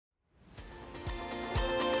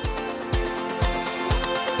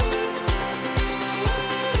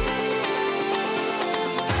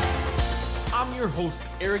your host,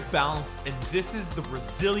 Eric Balance, and this is the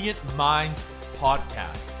Resilient Minds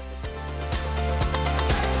Podcast.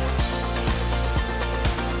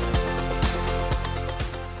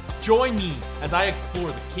 Join me as I explore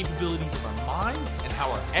the capabilities of our minds and how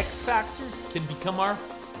our X factor can become our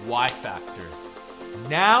Y factor.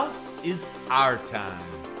 Now is our time.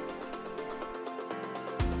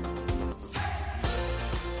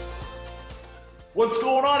 What's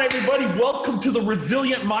going on, everybody? Welcome to the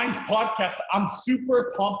Resilient Minds Podcast. I'm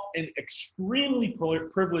super pumped and extremely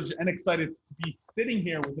privileged and excited to be sitting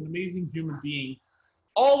here with an amazing human being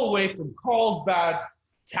all the way from Carlsbad,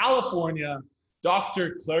 California,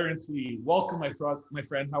 Dr. Clarence Lee. Welcome, my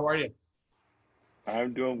friend. How are you?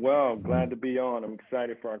 I'm doing well. Glad to be on. I'm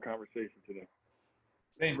excited for our conversation today.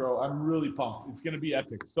 Same, bro. I'm really pumped. It's going to be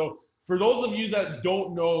epic. So for those of you that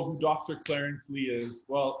don't know who Dr. Clarence Lee is,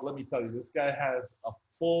 well, let me tell you, this guy has a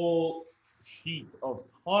full sheet of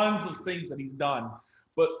tons of things that he's done.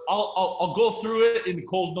 But I'll go through it in the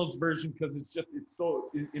Coles Notes version because it's so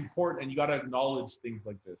important and you got to acknowledge things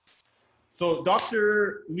like this. So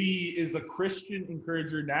Dr. Lee is a Christian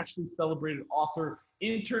encourager, nationally celebrated author,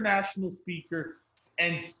 international speaker,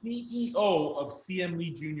 and CEO of CM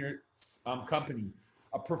Lee Jr. Company,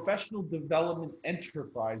 a professional development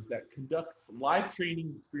enterprise that conducts live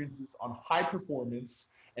training experiences on high performance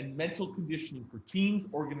and mental conditioning for teams,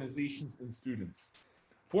 organizations, and students.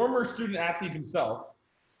 Former student athlete himself,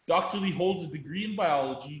 Dr. Lee holds a degree in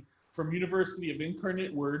biology from University of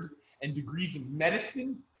Incarnate Word and degrees in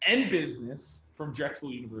medicine and business from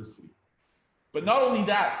Drexel University. But not only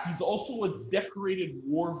that, he's also a decorated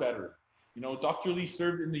war veteran. You know, Dr. Lee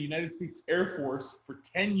served in the United States Air Force for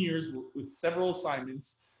 10 years with several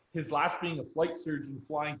assignments, his last being a flight surgeon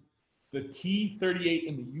flying the T-38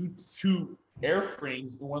 and the U-2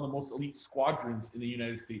 airframes in one of the most elite squadrons in the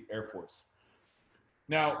United States Air Force.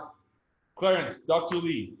 Now, Clarence, Dr.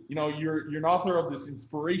 Lee, you know, you're an author of this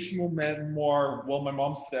inspirational memoir, well, my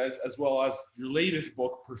mom says, as well as your latest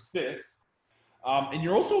book, Persist. And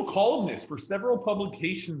you're also a columnist for several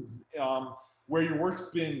publications where your work's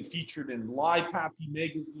been featured in Live Happy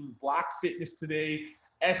Magazine, Black Fitness Today,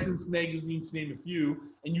 Essence Magazine, to name a few.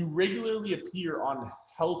 And you regularly appear on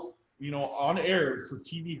health, on air for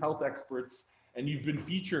TV health experts. And you've been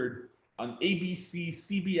featured on ABC,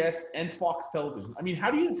 CBS, and Fox Television. I mean,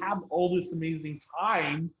 how do you have all this amazing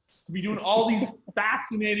time to be doing all these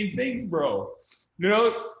fascinating things, bro? You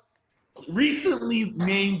know, recently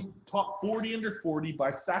named top 40 under 40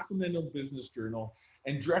 by Sacramento Business Journal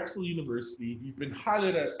and Drexel University, you've been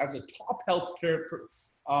highlighted as a top healthcare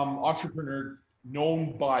entrepreneur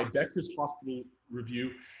known by Becker's Hospital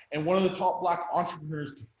Review and one of the top Black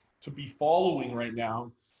entrepreneurs to be following right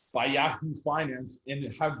now by Yahoo Finance,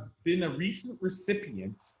 and have been a recent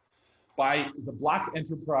recipient by the Black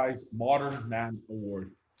Enterprise Modern Man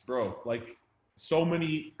Award. Bro, like so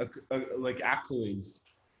many like accolades.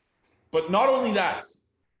 But not only that,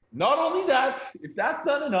 if that's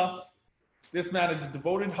not enough, this man is a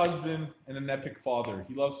devoted husband and an epic father.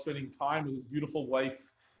 He loves spending time with his beautiful wife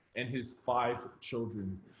and his 5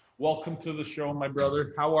 children. Welcome to the show, my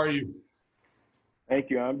brother. How are you? Thank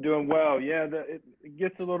you. I'm doing well. Yeah, it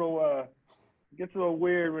gets a little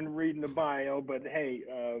weird when reading the bio, but hey,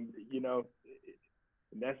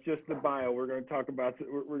 that's just the bio. We're going to talk about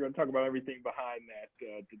everything behind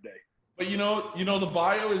that today. But you know, the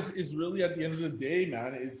bio is really, at the end of the day,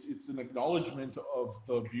 man, it's an acknowledgement of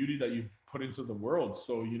the beauty that you've put into the world.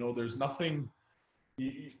 So, you know, there's nothing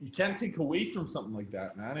you can't take away from something like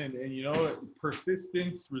that, man. And you know,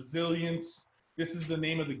 persistence, resilience, this is the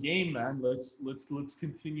name of the game, man. Let's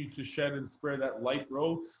continue to shed and spread that light,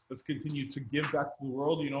 bro. Let's continue to give back to the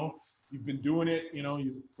world. You know, you've been doing it,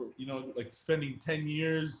 like spending 10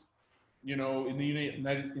 years, you know, in the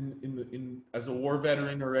in as a war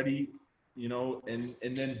veteran already, you know, and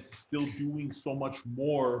then still doing so much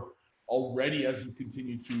more already as you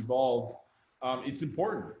continue to evolve. It's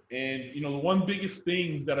important. And, you know, the one biggest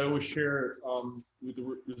thing that I always share with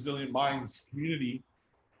the Resilient Minds community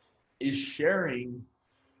is sharing,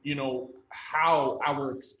 you know, how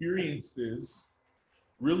our experiences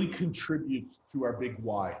really contribute to our big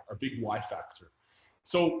Y factor.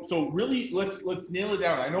 So really, let's nail it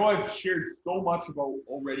down. I know I've shared so much about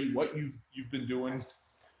already what you've been doing,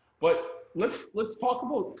 but let's talk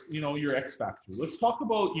about, you know, your X factor. Let's talk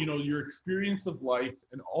about, you know, your experience of life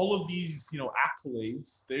and all of these, you know,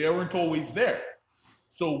 accolades. They weren't always there.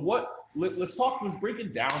 So let's break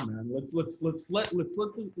it down, man. Let's let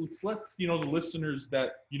you know, the listeners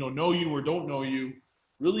that, you know you or don't know you,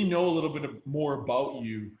 really know a little bit more about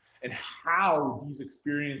you and how these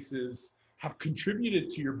experiences have contributed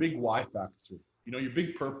to your big Y factor, you know, your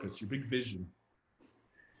big purpose, your big vision.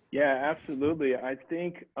 Yeah, absolutely. I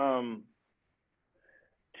think to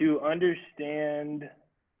understand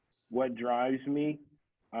what drives me,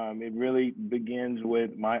 it really begins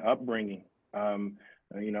with my upbringing. Um,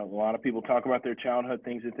 a lot of people talk about their childhood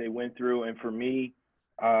things that they went through, and for me,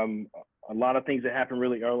 um, a lot of things that happened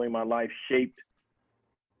really early in my life shaped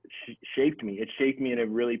me. It shaped me in a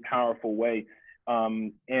really powerful way,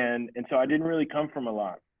 and so I didn't really come from a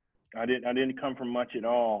lot. I didn't come from much at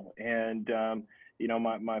all, and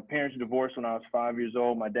my parents divorced when I was 5 years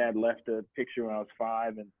old. My dad left a picture when I was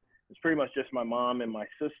five, and it's pretty much just my mom and my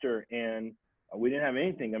sister, and we didn't have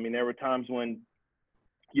anything. I mean, there were times when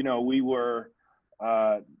we were,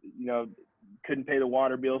 uh, you know, couldn't pay the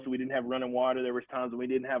water bill, so we didn't have running water. There was times when we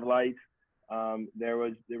didn't have lights. There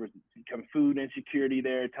was some food insecurity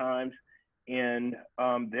there at times, and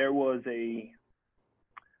there was a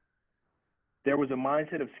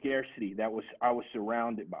mindset of scarcity that I was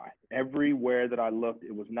surrounded by. Everywhere that I looked,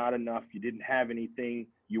 it was not enough. You didn't have anything.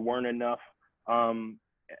 You weren't enough. Um,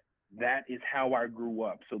 that is how I grew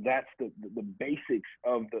up. So that's the basics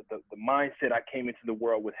of the mindset I came into the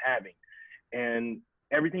world with having. And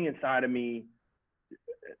everything inside of me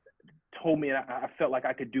told me I felt like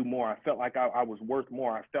I could do more. I felt like I was worth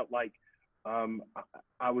more. I felt like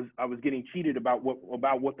I was getting cheated about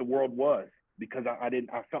what the world was, because I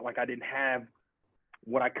felt like I didn't have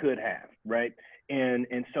what I could have, right?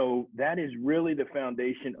 And so that is really the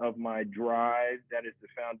foundation of my drive. That is the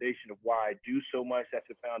foundation of why I do so much. That's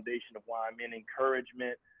the foundation of why I'm in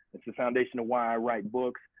encouragement. It's the foundation of why I write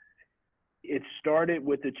books. It started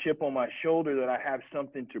with the chip on my shoulder that I have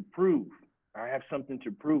something to prove. I have something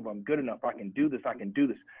to prove. I'm good enough. I can do this. I can do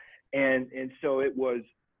this. And so it was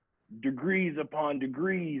degrees upon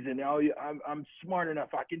degrees, and I'm smart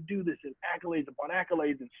enough. I can do this, and accolades upon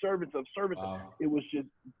accolades, and service of service. Wow. It was just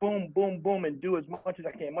boom, boom, boom, and do as much as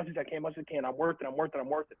I can, much as I can, much as I can. I'm worth it. I'm worth it. I'm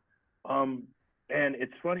worth it. And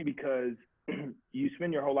it's funny because you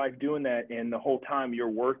spend your whole life doing that, and the whole time you're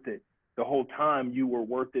worth it. The whole time you were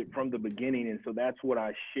worth it from the beginning, and so that's what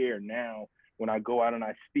I share now when I go out and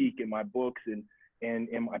I speak in my books and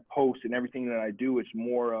in my posts and everything that I do. It's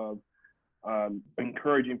more of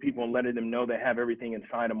encouraging people and letting them know they have everything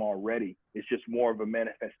inside them already. It's just more of a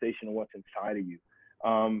manifestation of what's inside of you.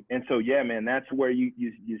 And so, yeah, man, that's where you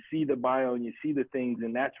see the bio and you see the things,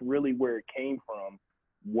 and that's really where it came from.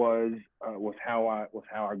 Was how I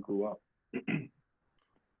grew up.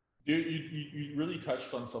 You really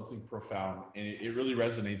touched on something profound, and it really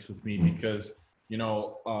resonates with me because,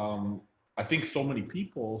 I think so many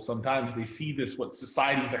people sometimes they see this, what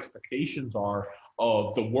society's expectations are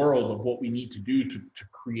of the world, of what we need to do to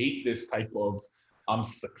create this type of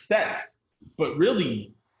success. But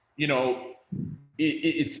really,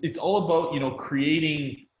 it's all about,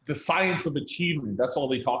 creating the science of achievement. That's all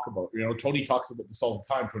they talk about. Tony talks about this all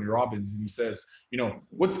the time, Tony Robbins, and he says,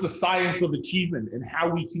 what's the science of achievement and how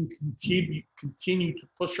we can continue to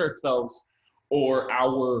push ourselves or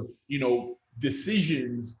our,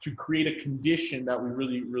 decisions to create a condition that we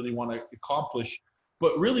really, really want to accomplish.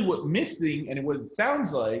 But really what's missing, and what it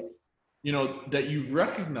sounds like, that you've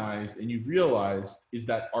recognized and you've realized, is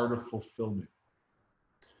that art of fulfillment.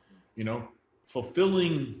 you know,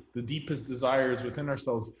 fulfilling the deepest desires within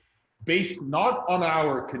ourselves based not on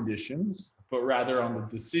our conditions, but rather on the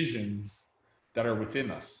decisions that are within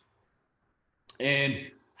us. And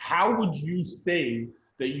how would you say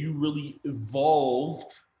that you really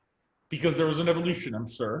evolved? Because there was an evolution, I'm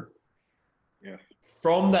sure, Yes.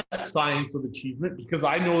 from that science of achievement, because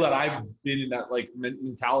I know that I've been in that like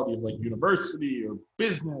mentality of like university or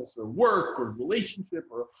business or work or relationship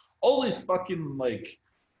or all this fucking like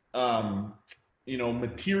um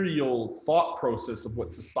material thought process of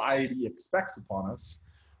what society expects upon us.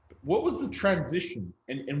 What was the transition,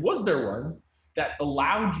 and was there one that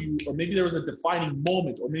allowed you, or maybe there was a defining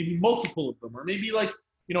moment, or maybe multiple of them, or maybe like,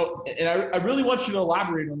 and I really want you to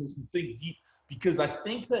elaborate on this and think deep, because I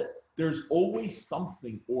think that there's always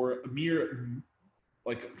something, or a mere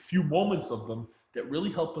like a few moments of them, that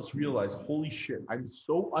really help us realize, holy shit, I'm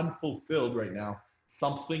so unfulfilled right now.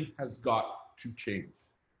 Something has got to change.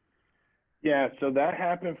 Yeah, so that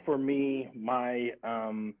happened for me my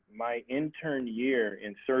intern year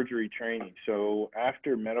in surgery training. So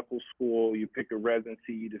after medical school, you pick a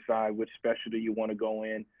residency, you decide which specialty you want to go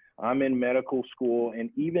in. I'm in medical school, and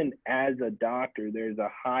even as a doctor, there's a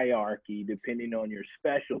hierarchy depending on your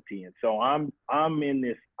specialty. And so I'm in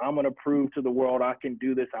this, I'm gonna prove to the world I can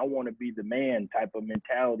do this. I want to be the man type of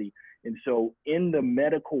mentality. And so in the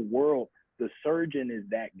medical world, the surgeon is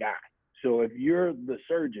that guy. So if you're the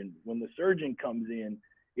surgeon, when the surgeon comes in,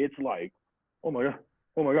 it's like, oh my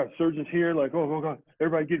God, surgeon's here. Like, oh God,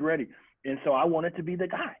 everybody get ready. And so I wanted to be the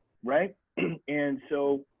guy. right? And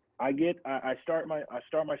so I start my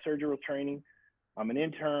surgical training. I'm an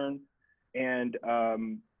intern, and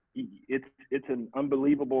it's an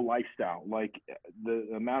unbelievable lifestyle. Like the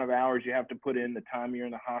amount of hours you have to put in, the time you're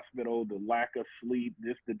in the hospital, the lack of sleep,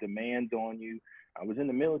 just the demands on you. I was in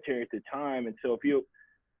the military at the time, and so if you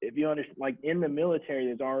understand, like in the military,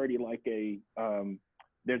 there's already like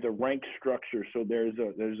there's a rank structure. So there's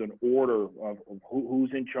an order of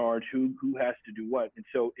who's in charge, who has to do what. And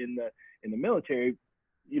so in the military,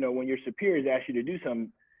 when your superiors ask you to do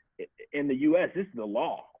something, in the U.S., this is the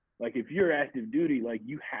law. Like if you're active duty, like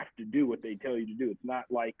you have to do what they tell you to do. It's not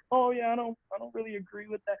like, oh yeah, I don't really agree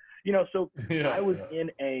with that. So Yeah, I was yeah.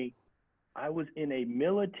 in a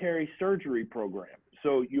military surgery program.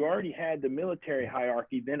 So you already had the military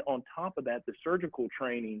hierarchy. Then on top of that, the surgical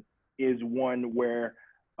training is one where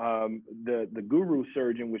the guru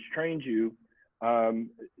surgeon, which trains you, um,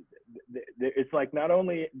 it's like not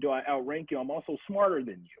only do I outrank you, I'm also smarter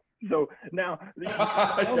than you. So now,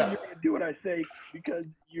 not only Yeah. you're going to do what I say because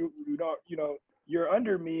you don't, you're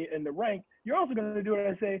under me in the rank, you're also going to do what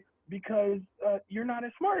I say because you're not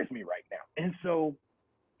as smart as me right now. And so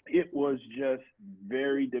it was just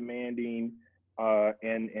very demanding.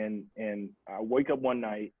 And I wake up one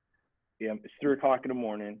night. It's 3 o'clock in the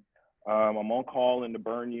morning. I'm on call in the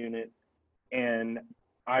burn unit, and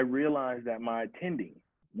I realized that my attending,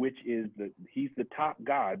 which is he's the top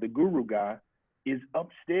guy, the guru guy, is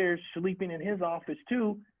upstairs sleeping in his office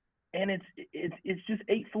too, and it's just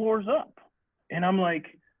 8 floors up. And I'm like,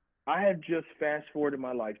 I have just fast forwarded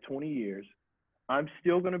my life 20 years. I'm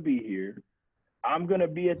still gonna be here. I'm gonna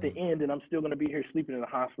be at the end, and I'm still gonna be here sleeping in the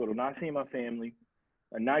hospital, not seeing my family,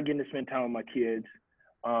 and not getting to spend time with my kids.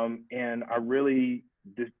 And I really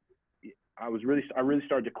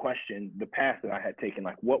started to question the path that I had taken.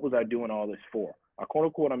 Like, what was I doing all this for? Quote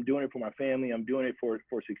unquote, I'm doing it for my family. I'm doing it for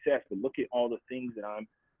success. But look at all the things that I'm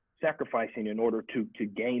sacrificing in order to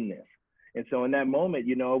gain this. And so in that moment,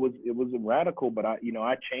 it was radical, but I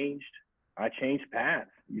changed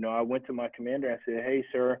paths. I went to my commander. I said, hey,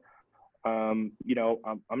 sir, I'm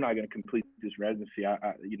not going to complete this residency.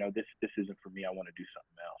 This isn't for me. I want to do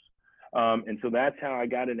something else. And so that's how I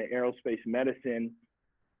got into aerospace medicine.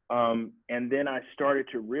 And then I started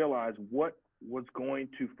to realize what was going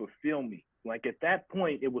to fulfill me. Like at that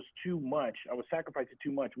point, it was too much. I was sacrificing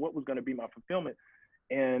too much. What was going to be my fulfillment?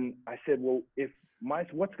 And I said, well,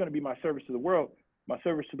 what's going to be my service to the world? My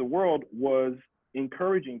service to the world was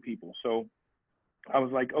encouraging people. So I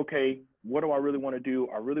was like, okay, what do I really want to do?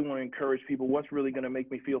 I really want to encourage people. What's really going to make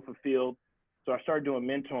me feel fulfilled? So I started doing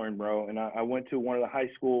mentoring, bro. And I went to one of the high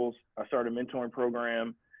schools. I started a mentoring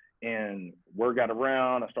program, and word got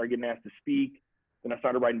around. I started getting asked to speak. Then I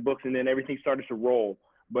started writing books, and then everything started to roll.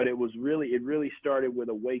 But it really started with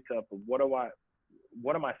a wake up of what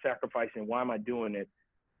am I sacrificing? Why am I doing it?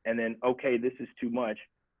 And then, okay, this is too much.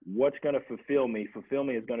 What's going to fulfill me? Fulfill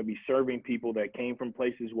me is going to be serving people that came from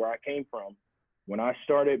places where I came from. When I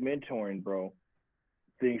started mentoring, bro,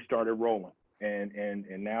 things started rolling, and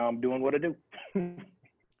now I'm doing what I do.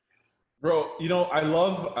 Bro, I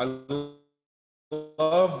love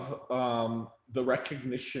the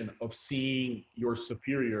recognition of seeing your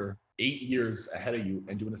superior 8 years ahead of you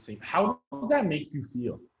and doing the same. How does that make you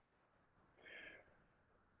feel?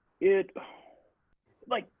 It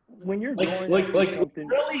like when you're Like, going like, after like something.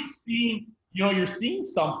 really seeing, you're seeing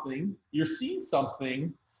something,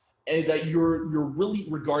 and that you're really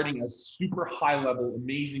regarding as super high level,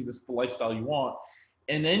 amazing. This is the lifestyle you want,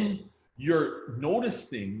 and then you're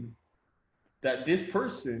noticing that this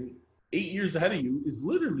person 8 years ahead of you is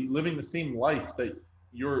literally living the same life that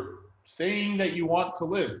you're saying that you want to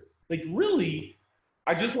live. Like, really,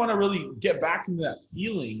 I just want to really get back into that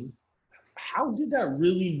feeling. How did that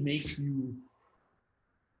really make you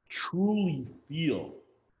truly feel?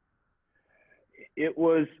 It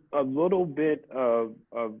was a little bit of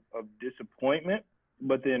disappointment,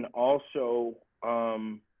 but then also uh,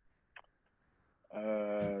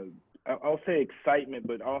 I'll say excitement,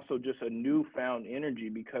 but also just a newfound energy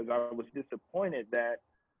because I was disappointed that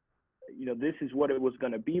this is what it was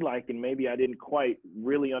going to be like, and maybe I didn't quite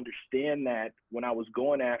really understand that when I was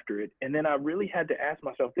going after it. And then I really had to ask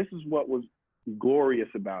myself, this is what was glorious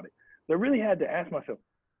about it. I really had to ask myself,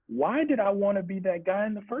 why did I want to be that guy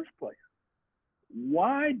in the first place?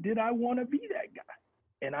 Why did I want to be that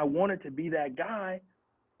guy? And I wanted to be that guy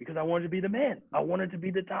because I wanted to be the man. I wanted to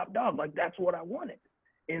be the top dog. Like that's what I wanted.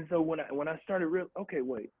 And so when I started okay,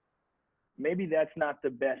 wait, maybe that's not the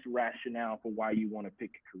best rationale for why you want to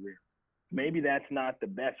pick a career. Maybe that's not the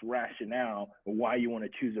best rationale for why you want to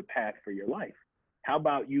choose a path for your life. How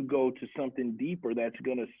about you go to something deeper that's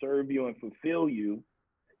going to serve you and fulfill you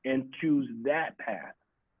and choose that path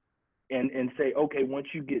and say, okay, once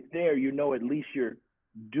you get there, you know, at least you're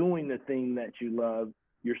doing the thing that you love,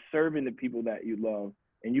 you're serving the people that you love,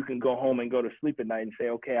 and you can go home and go to sleep at night and say,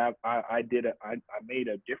 okay, I made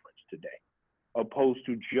a difference today, opposed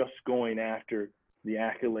to just going after the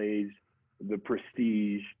accolades, the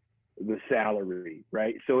prestige, the salary,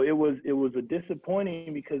 right? So it was a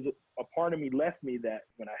disappointing, because a part of me left me that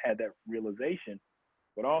when I had that realization,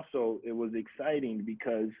 but also it was exciting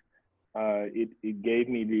because it gave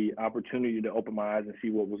me the opportunity to open my eyes and see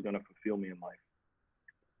what was going to fulfill me in life.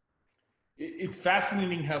 It's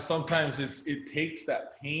fascinating how sometimes it takes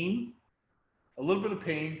that pain, a little bit of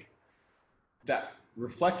pain, that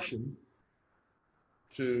reflection,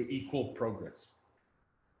 to equal progress.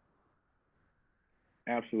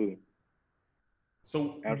 Absolutely.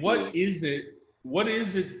 So Absolutely. what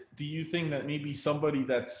is it do you think that maybe somebody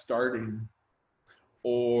that's starting,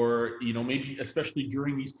 or maybe especially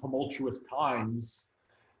during these tumultuous times,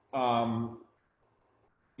 um,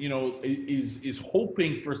 is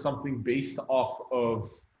hoping for something based off of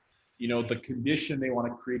the condition they want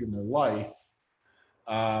to create in their life,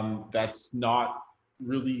 that's not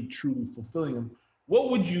really truly fulfilling them?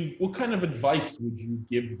 What kind of advice would you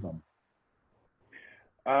give them?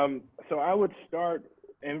 So I would start,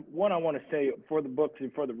 and one, I want to say for the books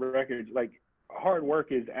and for the records, like, hard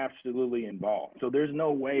work is absolutely involved. So there's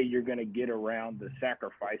no way you're going to get around the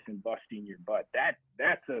sacrifice and busting your butt. That's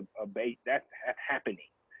a bait. That's happening.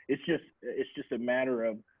 It's just a matter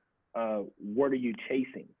of what are you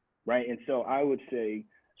chasing, right? And so I would say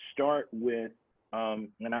start with,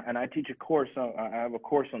 and I teach a course. I have a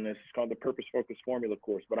course on this. It's called the Purpose Focus Formula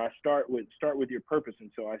course. But I start with your purpose,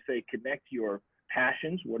 and so I say connect your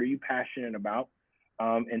passions. What are you passionate about?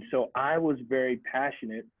 And so I was very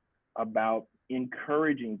passionate about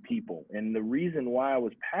encouraging people, and the reason why I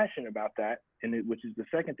was passionate about that, which is the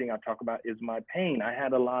second thing I talk about, is my pain. I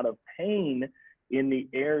had a lot of pain in the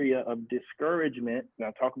area of discouragement. And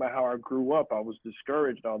I talk about how I grew up. I was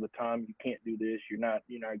discouraged all the time. You can't do this. You're not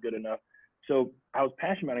good enough. So I was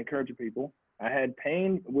passionate about encouraging people. I had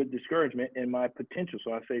pain with discouragement and my potential.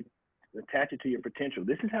 So I say, attach it to your potential.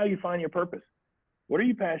 This is how you find your purpose. What are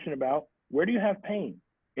you passionate about? Where do you have pain?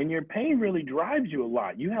 And your pain really drives you a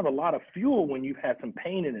lot. You have a lot of fuel when you've had some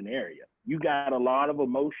pain in an area. You got a lot of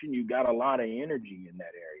emotion. You got a lot of energy in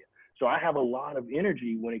that area. So I have a lot of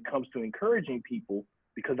energy when it comes to encouraging people,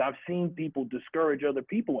 because I've seen people discourage other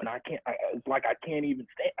people, and it's like I can't even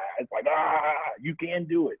stand. It's like, you can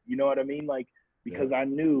do it. You know what I mean? Like, because I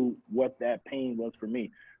knew what that pain was for me.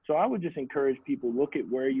 So I would just encourage people, look at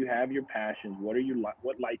where you have your passions. What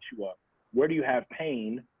lights you up? Where do you have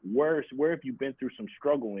pain? Where have you been through some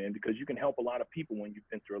struggle in? Because you can help a lot of people when you've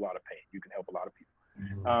been through a lot of pain. You can help a lot of people.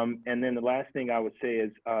 And then the last thing I would say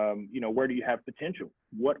is, where do you have potential?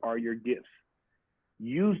 What are your gifts?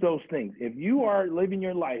 Use those things. If you are living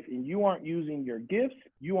your life and you aren't using your gifts,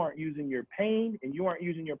 you aren't using your pain, and you aren't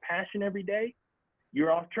using your passion every day,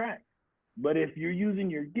 you're off track. But if you're using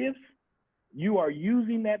your gifts, you are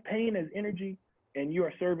using that pain as energy, and you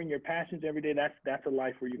are serving your passions every day, that's a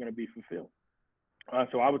life where you're going to be fulfilled.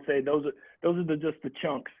 So I would say those are just the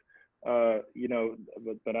chunks, but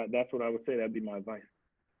that's what I would say. That'd be my advice.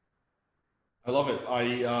 I love it.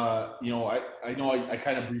 I know I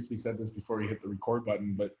kind of briefly said this before we hit the record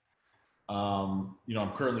button, but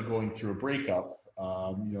I'm currently going through a breakup.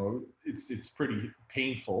 It's pretty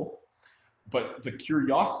painful, but the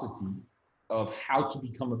curiosity of how to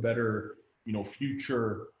become a better,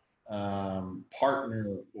 future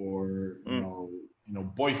partner, or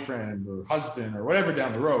boyfriend or husband or whatever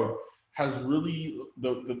down the road, has really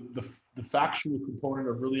the factual component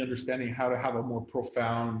of really understanding how to have a more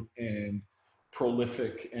profound and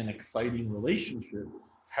prolific and exciting relationship.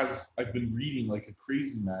 I've been reading like a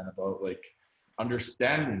crazy man about, like,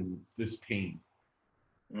 understanding this pain.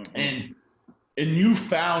 And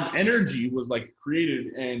newfound energy was like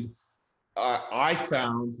created, and I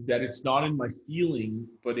found that it's not in my feeling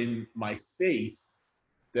but in my faith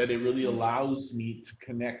that it really allows me to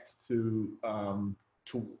connect to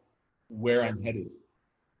where I'm headed.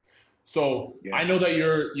 So I know that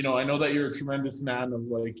you're a tremendous man of,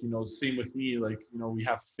 like, same with me, like, we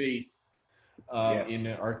have faith in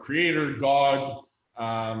our creator, God,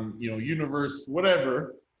 universe,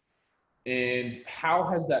 whatever. And how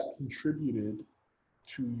has that contributed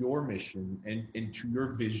to your mission and to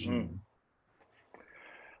your vision?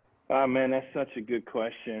 Man, that's such a good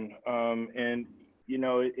question. And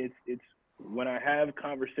it's when I have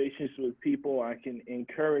conversations with people, I can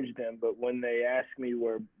encourage them, but when they ask me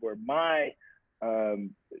where my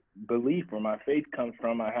belief or my faith comes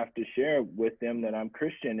from, I have to share with them that I'm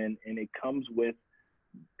Christian, and it comes with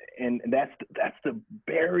and that's the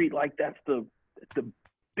buried, like that's the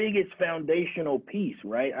biggest foundational piece,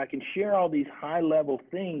 right? I can share all these high level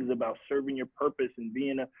things about serving your purpose and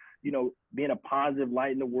being a, being a positive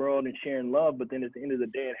light in the world and sharing love, but then at the end of the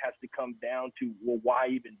day, it has to come down to, well, why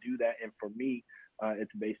even do that? And for me,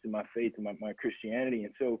 it's based in my faith and my Christianity.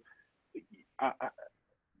 And so,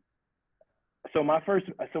 so my first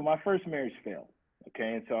marriage failed.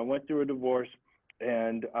 Okay, and so I went through a divorce,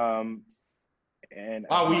 and I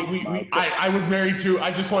was married too.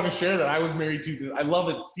 I just want to share that I was married too. I love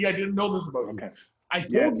it. See, I didn't know this about you. Okay. I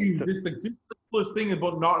told you this is the coolest thing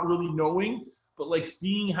about not really knowing, but like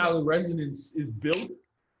seeing how the resonance is built.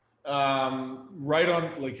 Right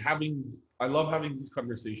on, like I love having these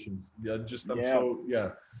conversations.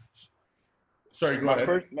 Sorry, go ahead.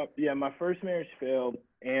 My first marriage failed,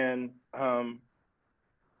 and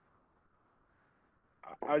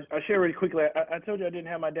I'll share really quickly. I told you I didn't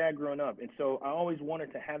have my dad growing up, and so I always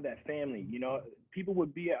wanted to have that family. People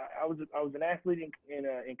would be. I was an athlete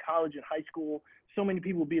in college and high school. So many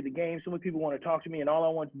people would be at the game. So many people want to talk to me, and all I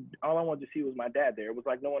wanted to see was my dad there. It was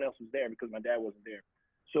like no one else was there because my dad wasn't there.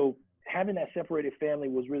 So having that separated family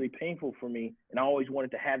was really painful for me, and I always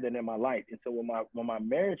wanted to have that in my life. And so when my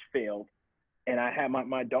marriage failed, and I had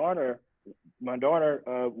my daughter, we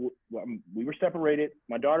were separated.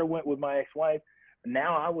 My daughter went with my ex-wife.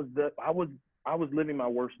 Now I was living my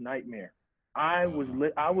worst nightmare. I was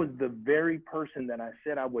the very person that I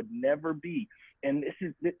said I would never be. And this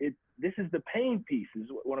is the pain piece,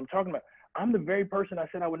 is what I'm talking about. I'm the very person I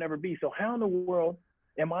said I would never be. So how in the world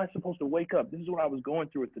am I supposed to wake up? This is what I was going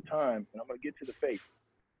through at the time, and I'm going to get to the faith.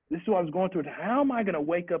 This is what I was going through. How am I going to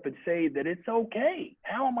wake up and say that it's okay?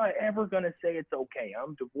 How am I ever going to say it's okay?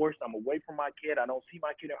 I'm divorced. I'm away from my kid. I don't see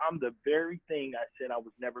my kid. I'm the very thing I said I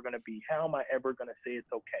was never going to be. How am I ever going to say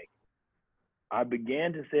it's okay? I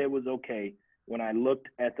began to say it was okay when I looked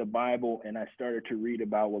at the Bible and I started to read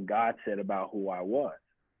about what God said about who I was.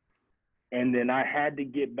 And then I had to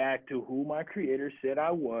get back to who my creator said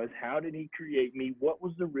I was. How did he create me? What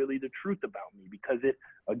was really the truth about me? Because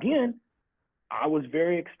I was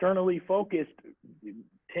very externally focused.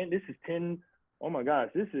 This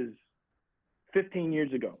is 15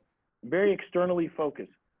 years ago. Very externally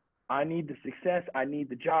focused. I need the success. I need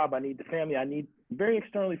the job. I need the family. Very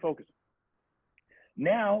externally focused.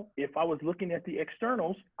 Now, if I was looking at the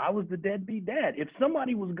externals, I was the deadbeat dad. If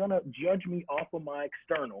somebody was going to judge me off of my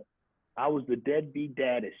external, I was the deadbeat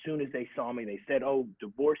dad. As soon as they saw me, they said, oh,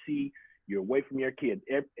 divorcee, you're away from your kid.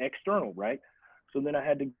 External, right? So then I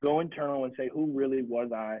had to go internal and say, who really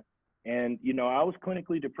was I? And, I was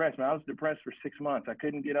clinically depressed. I was depressed for 6 months. I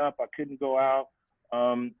couldn't get up. I couldn't go out.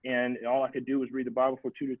 And all I could do was read the Bible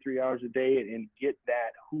for 2 to 3 hours a day and get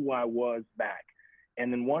that who I was back.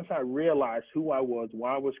 And then once I realized who I was,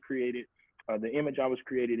 why I was created, the image I was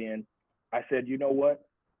created in, I said, you know what?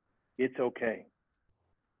 It's okay.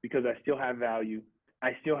 Because I still have value.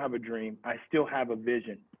 I still have a dream. I still have a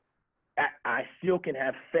vision. I still can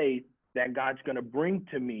have faith that God's going to bring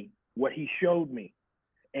to me what he showed me.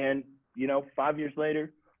 And, 5 years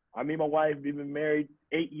later, I meet my wife. We've been married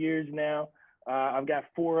 8 years now. I've got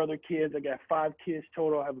 4 other kids. I got 5 kids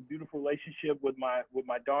total. I have a beautiful relationship with my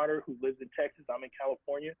daughter who lives in Texas. I'm in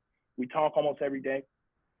California. We talk almost every day.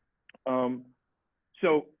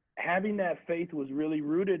 So having that faith was really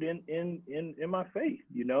rooted in my faith,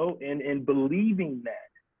 and believing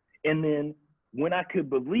that. And then when I could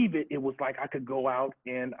believe it, it was like I could go out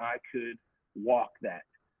and I could walk that.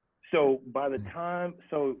 So by the time,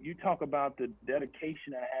 you talk about the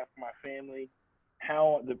dedication I have for my family,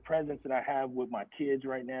 how the presence that I have with my kids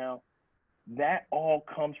right now, that all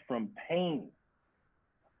comes from pain.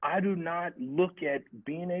 I do not look at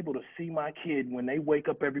being able to see my kid when they wake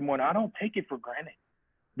up every morning. I don't take it for granted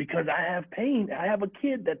because I have pain. I have a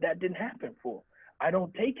kid that didn't happen for. I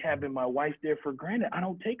don't take having my wife there for granted. I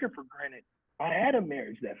don't take her for granted. I had a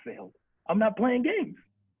marriage that failed. I'm not playing games.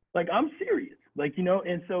 Like, I'm serious. Like,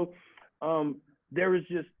 and so there is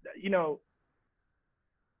just,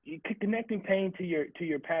 connecting pain to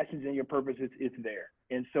your passions and your purpose, it's there.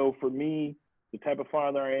 And so for me, the type of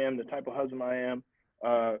father I am, the type of husband I am,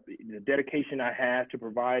 the dedication I have to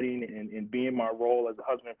providing and being my role as a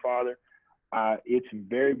husband and father, it's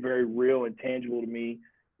very, very real and tangible to me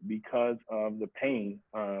because of the pain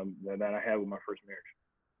that I had with my first marriage.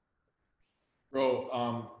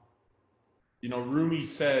 Bro, Rumi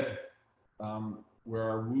said, where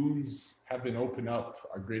our wounds have been opened up,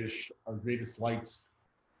 our greatest lights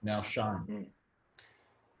now shine.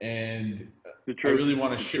 And I really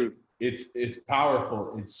want to share. It's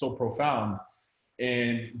powerful. It's so profound.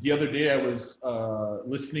 And the other day I was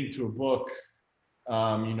listening to a book.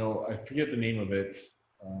 I forget the name of it.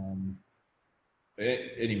 Um,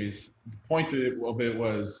 Anyways, the point of it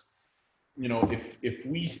was,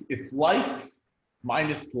 if life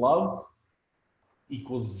minus love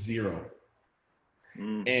equals zero,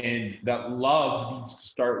 Mm, and that love needs to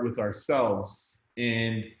start with ourselves,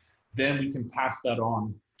 and then we can pass that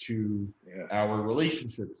on to yeah. our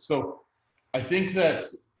relationships. So I think that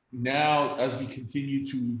now, as we continue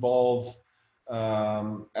to evolve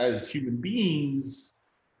as human beings,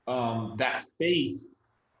 that faith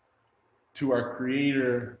to our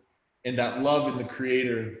creator and that love in the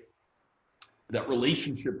creator, that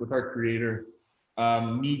relationship with our creator,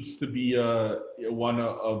 needs to be one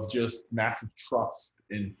of just massive trust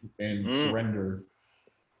and Mm, surrender.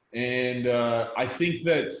 And I think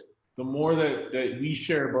that the more that we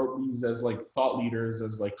share about these as like thought leaders,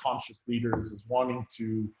 as like conscious leaders, as wanting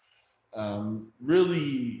to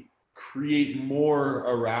really create more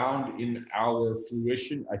around in our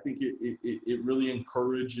fruition, I think it really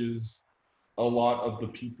encourages a lot of the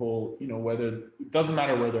people, whether it doesn't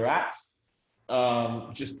matter where they're at,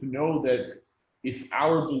 just to know that if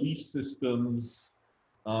our belief systems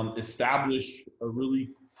establish a really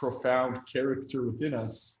profound character within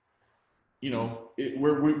us,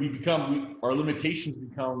 our limitations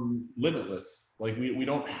become limitless. Like we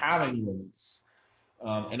don't have any limits.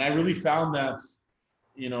 And I really found that,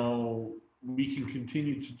 we can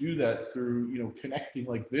continue to do that through, connecting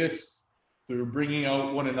like this, through bringing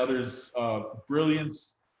out one another's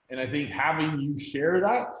brilliance. And I think having you share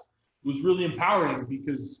that was really empowering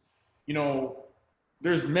because, you know,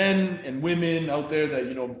 there's men and women out there that,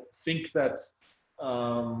 think that,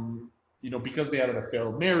 because they had a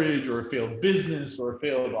failed marriage or a failed business or a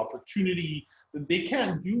failed opportunity, that they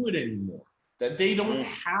can't do it anymore, that they don't mm.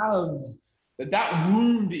 have that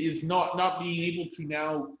wound is not being able to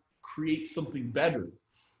now create something better.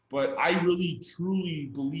 But I really truly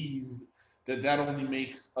believe that only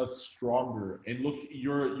makes us stronger. And look,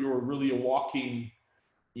 you're really a walking,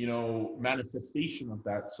 manifestation of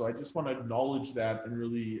that. So I just want to acknowledge that and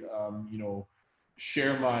really,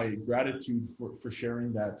 share my gratitude for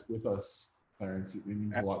sharing that with us, Clarence. It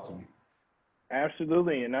means a lot to me.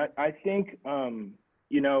 Absolutely. And I think,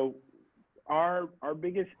 you know, our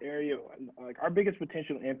biggest area, like our biggest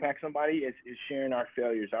potential to impact somebody is sharing our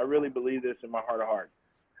failures. I really believe this in my heart of hearts.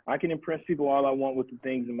 I can impress people all I want with the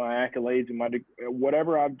things and my accolades and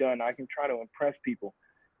whatever I've done. I can try to impress people,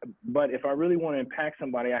 but if I really want to impact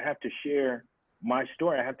somebody, I have to share my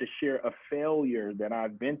story. I have to share a failure that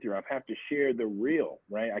I've been through. I have to share the real,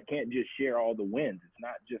 right? I can't just share all the wins. It's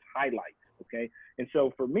not just highlights, okay? And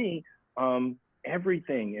so for me,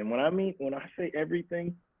 everything, and when I say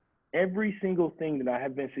everything, every single thing that I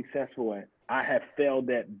have been successful at, I have failed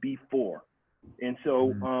at before. And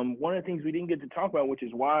so Mm. one of the things we didn't get to talk about, which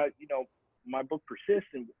is why, my book Persist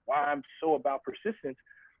and why I'm so about persistence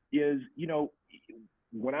is,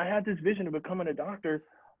 when I had this vision of becoming a doctor,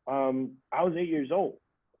 I was 8 years old.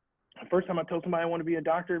 The first time I told somebody I want to be a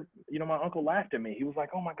doctor, my uncle laughed at me. He was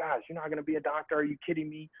like, "Oh my gosh, you're not going to be a doctor. Are you kidding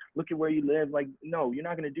me? Look at where you live. Like, no, you're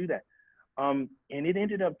not going to do that." And it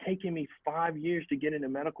ended up taking me 5 years to get into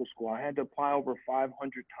medical school. I had to apply over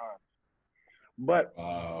 500 times. But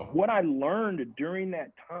Wow. what I learned during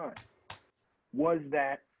that time was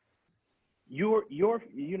that you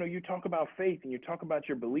talk about faith and you talk about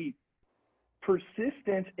your belief,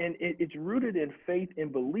 persistence, and it's rooted in faith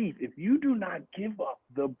and belief. If you do not give up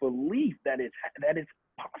the belief that it's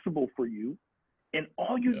possible for you, and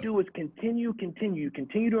all you Yeah. do is continue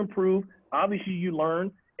to improve. Obviously, you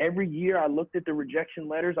learn. Every year I looked at the rejection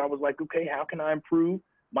letters. I was like, okay, how can I improve?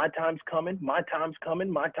 My time's coming, my time's coming,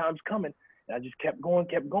 my time's coming. And I just kept going.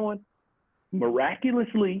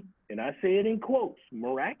 Miraculously, and I say it in quotes,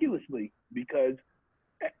 miraculously, because,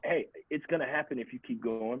 hey, it's going to happen if you keep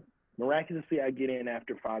going. Miraculously, I get in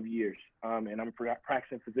after 5 years, and I'm a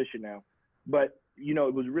practicing physician now. But,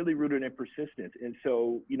 it was really rooted in persistence. And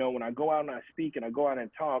so, when I go out and I speak and I go out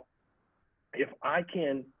and talk, if I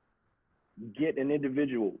can get an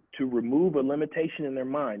individual to remove a limitation in their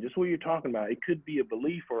mind, just what you're talking about, it could be a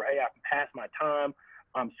belief or, hey, I've passed my time,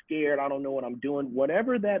 I'm scared, I don't know what I'm doing,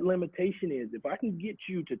 whatever that limitation is, if I can get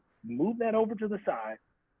you to move that over to the side,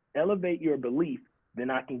 elevate your belief, then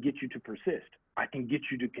I can get you to persist. I can get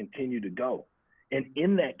you to continue to go. And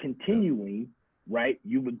in that Yeah. continuing, right,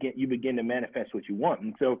 you begin to manifest what you want.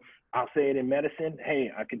 And so I'll say it in medicine,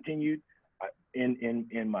 hey, I continued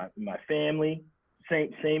in my family,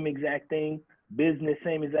 same exact thing, business,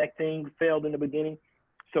 same exact thing, failed in the beginning.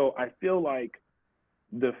 So I feel like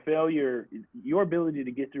the failure, your ability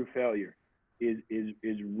to get through failure is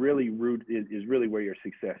really is really where your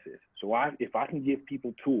success is. So if I can give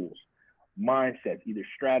people tools, mindsets, either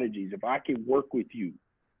strategies, if I can work with you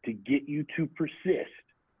to get you to persist,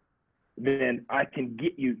 then I can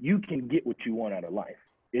get you, you can get what you want out of life.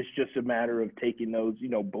 It's just a matter of taking those, you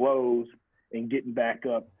know, blows and getting back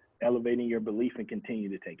up, elevating your belief and continue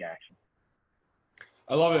to take action.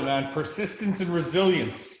 I love it, man. Persistence and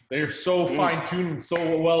resilience. They're so fine-tuned and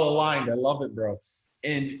so well aligned. I love it, bro.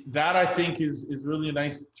 And that, I think, is really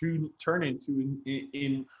nice to turn into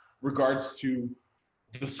in regards to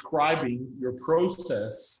describing your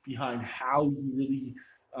process behind how you really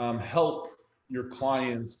help your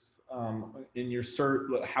clients in your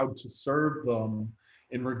how to serve them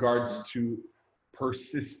in regards to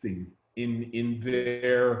persisting in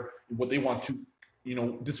their what they want to, you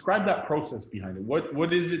know, describe that process behind it.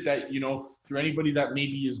 What is it that, you know, through anybody that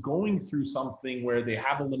maybe is going through something where they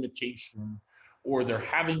have a limitation or they're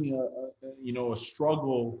having you know, a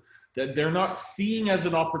struggle that they're not seeing as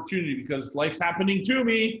an opportunity because life's happening to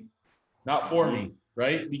me, not for me,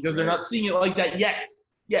 right? Because they're not seeing it like that yet.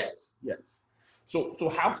 So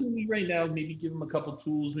how can we right now maybe give them a couple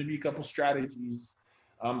tools, maybe a couple strategies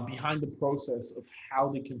behind the process of how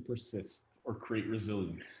they can persist or create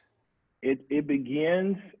resilience? It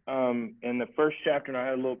begins in the first chapter, and I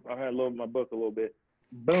had a little my book a little bit.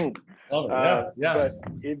 Boom. Oh yeah. But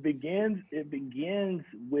it begins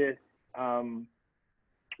with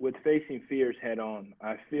facing fears head on.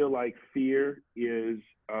 I feel like fear is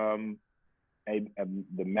the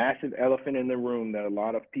massive elephant in the room that a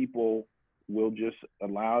lot of people will just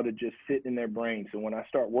allow to just sit in their brain. So when I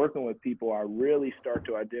start working with people, I really start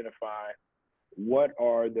to identify what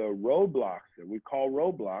are the roadblocks that we call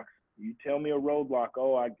roadblocks. You tell me a roadblock,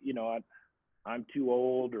 oh, I'm too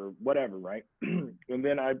old or whatever, right? And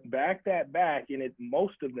then I back that back, and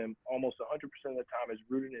most of them, almost 100% of the time, is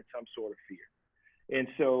rooted in some sort of fear. And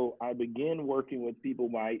so I begin working with people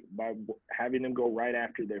by having them go right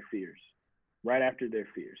after their fears.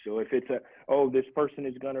 So if it's this person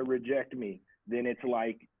is going to reject me, then it's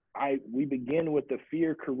like we begin with the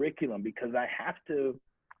fear curriculum, because I have to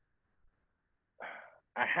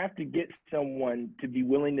get someone to be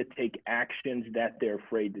willing to take actions that they're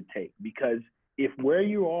afraid to take. Because if where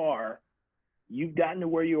you are, you've gotten to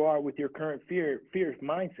where you are with your current fear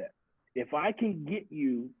mindset. If I can get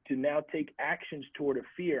you to now take actions toward a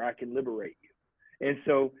fear, I can liberate you. And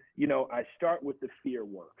so, you know, I start with the fear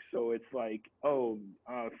work. So it's like,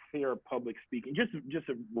 fear of public speaking, just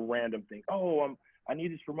a random thing. I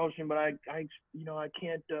need this promotion, but I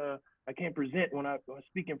can't present when I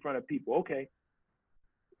speak in front of people. Okay,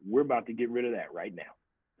 we're about to get rid of that right now.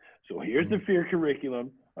 So here's the fear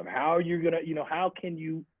curriculum of how you're gonna, how can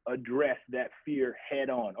you address that fear head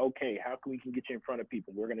on? Okay, how can we get you in front of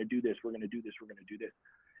people? We're gonna do this. We're gonna do this. We're gonna do this.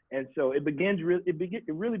 And so it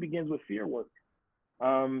really begins with fear work.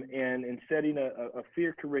 And setting a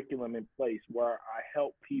fear curriculum in place where I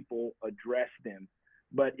help people address them.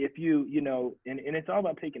 But if and it's all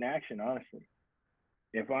about taking action, honestly.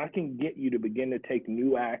 If I can get you to begin to take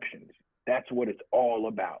new actions, that's what it's all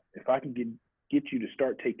about. If I can get you to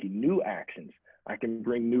start taking new actions, I can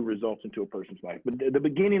bring new results into a person's life. But the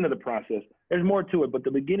beginning of the process, there's more to it, but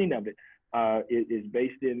the beginning of it is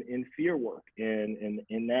based in fear work. And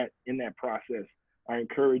in that process, I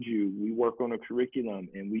encourage you, we work on a curriculum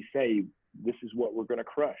and we say, this is what we're going to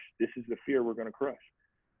crush. This is the fear we're going to crush.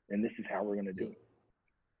 And this is how we're going to do it.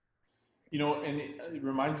 You know, and it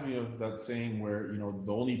reminds me of that saying where, you know,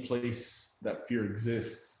 the only place that fear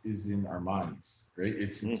exists is in our minds, right?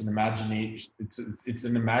 It's an imagination. It's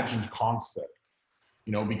an imagined concept,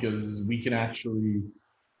 you know, because we can actually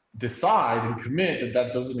decide and commit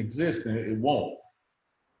that doesn't exist, and it won't.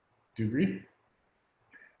 Do you agree?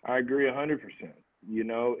 I agree 100%. You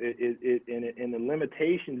know, and the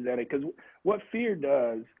limitations that because what fear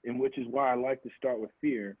does, and which is why I like to start with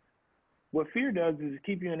fear, what fear does is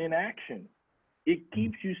keep you in inaction. It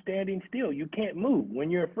keeps you standing still. You can't move.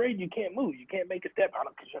 When you're afraid, you can't move. You can't make a step.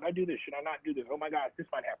 Should I do this? Should I not do this? Oh my gosh, this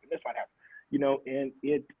might happen. This might happen. You know, and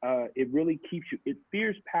it really keeps you.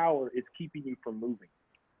 Fear's power is keeping you from moving,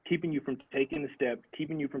 keeping you from taking the step,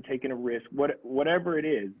 keeping you from taking a risk. Whatever it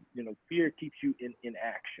is, you know, fear keeps you in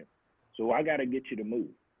action. So I got to get you to move.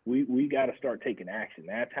 We got to start taking action.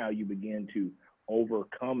 That's how you begin to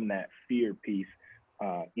overcome that fear piece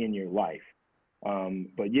in your life.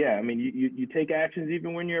 But yeah, I mean, you take actions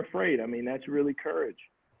even when you're afraid. I mean, that's really courage.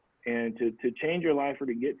 And to change your life or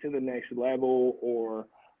to get to the next level, or,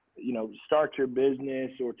 you know, start your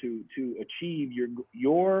business, or to achieve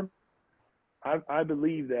your I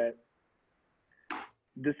believe that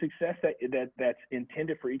the success that's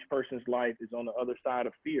intended for each person's life is on the other side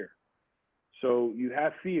of fear. So you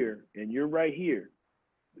have fear and you're right here.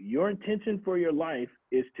 Your intention for your life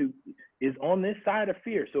is on this side of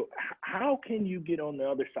fear. So how can you get on the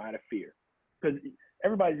other side of fear? Because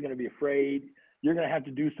everybody's going to be afraid. You're going to have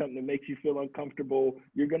to do something that makes you feel uncomfortable.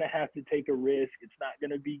 You're going to have to take a risk. It's not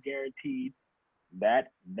going to be guaranteed. That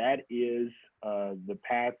is the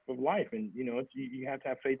path of life. And, you know, you have to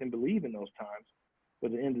have faith and believe in those times.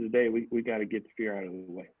 But at the end of the day, we got to get the fear out of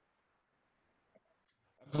the way.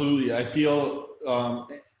 Absolutely. I feel,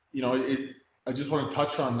 you know, I just want to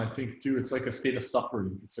touch on, I think too, it's like a state of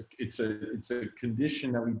suffering. It's a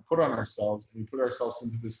condition that we put on ourselves, and we put ourselves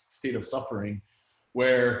into this state of suffering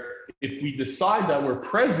where if we decide that we're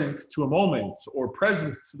present to a moment or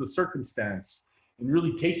present to the circumstance and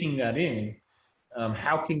really taking that in,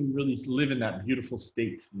 how can we really live in that beautiful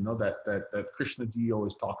state, you know, that Krishna Ji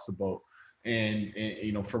always talks about, and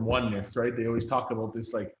you know, from oneness, right? They always talk about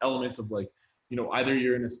this like element of like, you know, either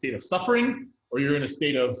you're in a state of suffering or you're in a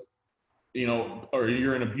state of, you know, or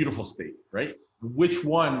you're in a beautiful state, right? Which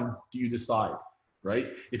one do you decide, right?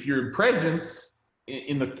 If you're in presence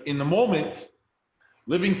in the moment,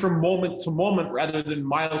 living from moment to moment rather than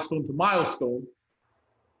milestone to milestone,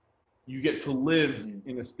 you get to live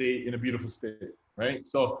in a beautiful state, right?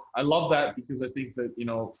 So I love that, because I think that, you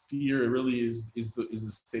know, fear really is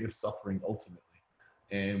the state of suffering ultimately,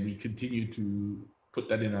 and we continue to put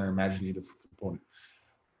that in our imaginative component.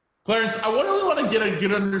 Clarence, I really want to get a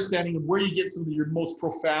good understanding of where you get some of your most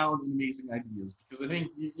profound and amazing ideas, because I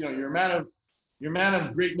think you know you're a man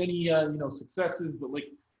of great many you know, successes, but like,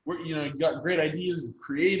 where, you know, you got great ideas, you're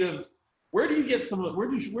creative. Where do you get some of where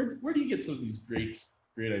do you get some of these great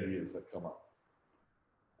ideas that come up?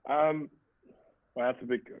 Well, that's a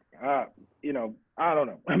big, you know, I don't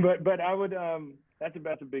know, but I would, that's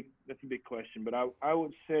a big question. But I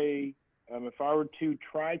would say, if I were to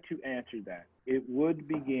try to answer that, it would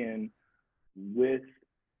begin with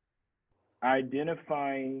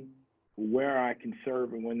identifying where I can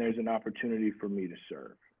serve and when there's an opportunity for me to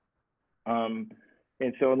serve.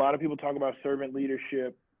 And so a lot of people talk about servant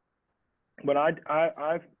leadership, but I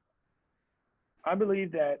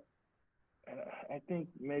believe that, I think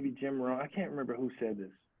maybe Jim Rohn, I can't remember who said this.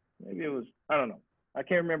 Maybe it was, I don't know. I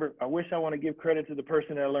can't remember. I wish I want to give credit to the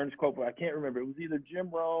person that I learned this quote, but I can't remember. It was either Jim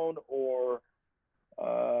Rohn or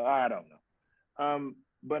I don't know.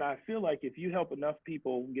 But I feel like if you help enough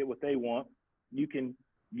people get what they want, you can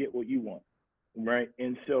get what you want, right?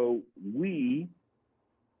 And so we,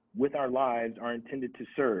 with our lives, are intended to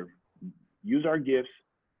serve. Use our gifts,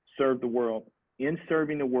 serve the world. In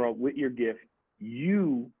serving the world with your gift,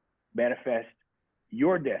 you manifest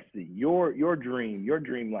your destiny, your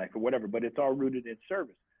dream life, or whatever, but it's all rooted in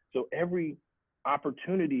service. So every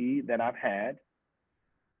opportunity that I've had,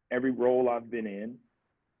 every role I've been in,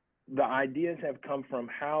 the ideas have come from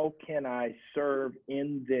how can I serve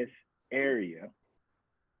in this area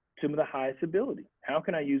to the highest ability? How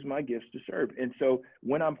can I use my gifts to serve? And so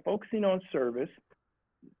when I'm focusing on service,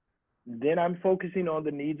 then I'm focusing on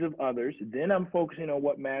the needs of others. Then I'm focusing on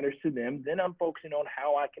what matters to them. Then I'm focusing on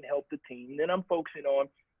how I can help the team. Then I'm focusing on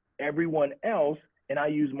everyone else, and I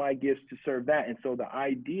use my gifts to serve that. And so the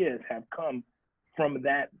ideas have come from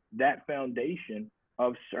that foundation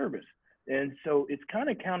of service. And so it's kind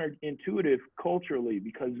of counterintuitive culturally,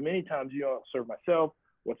 because many times, you know, I'll serve myself.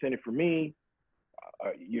 What's in it for me?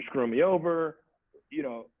 You're screwing me over. You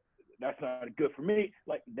know, that's not good for me.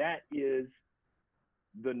 Like, that is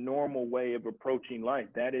the normal way of approaching life.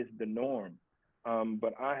 That is the norm.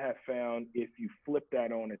 But I have found if you flip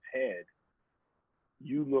that on its head,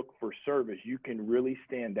 you look for service, you can really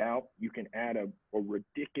stand out. You can add a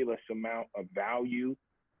ridiculous amount of value.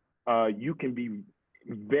 You can be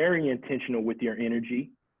very intentional with your energy.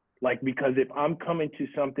 Like, because if I'm coming to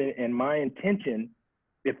something and my intention,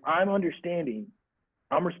 if I'm understanding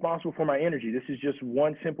I'm responsible for my energy, this is just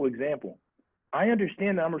one simple example. I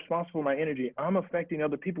understand that I'm responsible for my energy. I'm affecting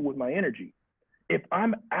other people with my energy. If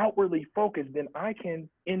I'm outwardly focused, then I can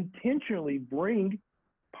intentionally bring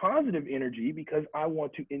positive energy because I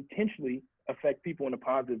want to intentionally affect people in a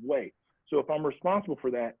positive way. So if I'm responsible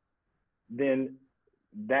for that, then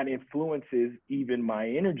that influences even my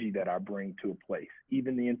energy that I bring to a place,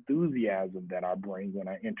 even the enthusiasm that I bring when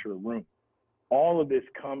I enter a room. All of this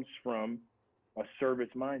comes from a service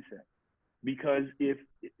mindset. Because if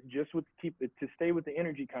just to stay with the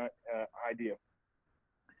energy idea,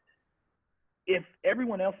 if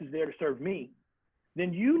everyone else is there to serve me,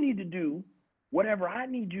 then you need to do whatever I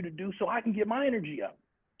need you to do so I can get my energy up.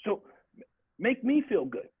 So make me feel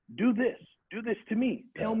good. Do this to me.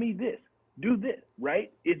 Tell me this. Do this,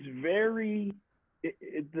 right? It's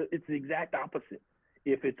the exact opposite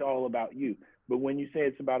if it's all about you. But when you say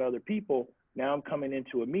it's about other people, now I'm coming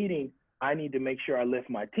into a meeting, I need to make sure I lift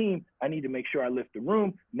my team. I need to make sure I lift the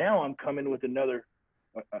room. Now I'm coming with a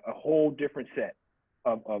whole different set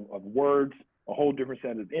of words, a whole different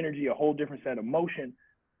set of energy, a whole different set of motion,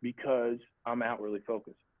 because I'm outwardly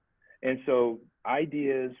focused. And so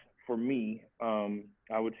ideas for me,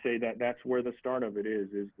 I would say that that's where the start of it is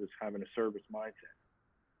having a service mindset.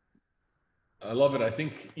 I love it. I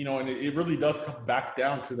think, and it really does come back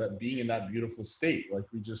down to that being in that beautiful state, like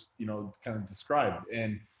we just, kind of described.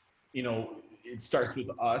 And, it starts with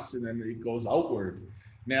us and then it goes outward.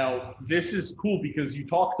 Now, this is cool because you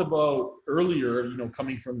talked about earlier,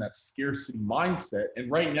 coming from that scarcity mindset. And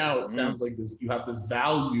right now it sounds like you have this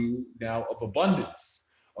value now of abundance,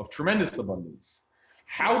 of tremendous abundance.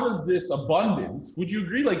 How does this abundance, would you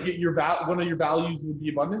agree, like one of your values would be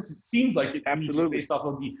abundance? It seems like it, just based off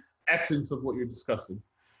of the essence of what you're discussing,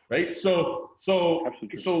 right? So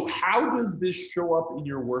how does this show up in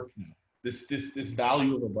your work now? This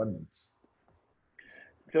value of abundance.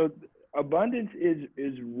 So abundance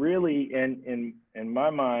is really, in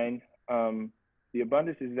my mind, the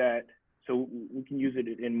abundance is that, so we can use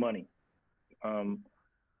it in money.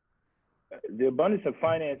 The abundance of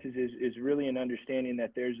finances is really an understanding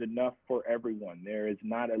that there's enough for everyone. There is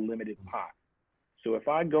not a limited pot. So if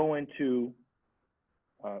I go into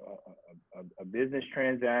a business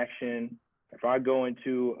transaction, if I go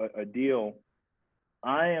into a deal,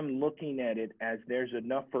 I am looking at it as there's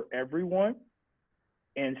enough for everyone.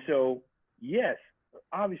 And so, yes,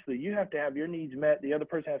 obviously you have to have your needs met. The other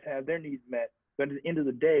person has to have their needs met. But at the end of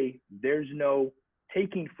the day, there's no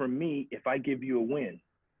taking from me if I give you a win.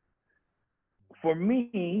 For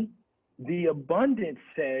me, the abundance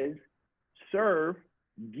says, serve,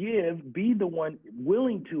 give, be the one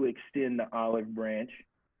willing to extend the olive branch,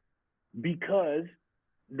 because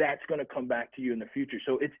that's going to come back to you in the future.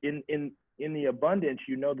 So it's in the abundance,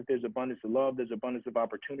 that there's abundance of love, there's abundance of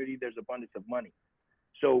opportunity, there's abundance of money.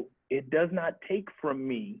 So it does not take from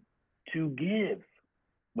me to give,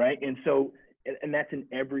 right? And so, and that's in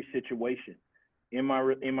every situation. In my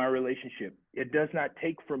relationship, it does not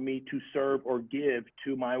take from me to serve or give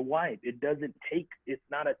to my wife. It's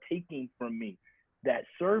not a taking from me. That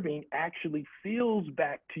serving actually feels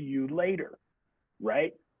back to you later,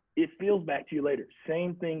 right? It feels back to you later.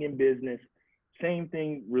 Same thing in business, same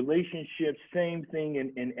thing, relationships, same thing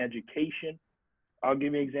in education. I'll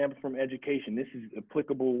give you an example from education. This is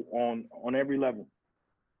applicable on every level.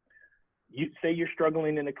 You say you're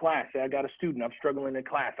struggling in a class. Say I got a student, I'm struggling in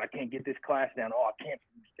class. I can't get this class down. Oh, I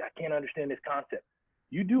can't understand this concept.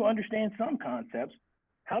 You do understand some concepts.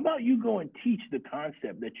 How about you go and teach the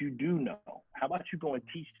concept that you do know? How about you go and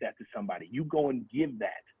teach that to somebody? You go and give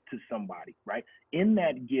that to somebody, right? In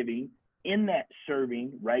that giving, in that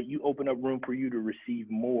serving, right, you open up room for you to receive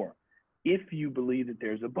more if you believe that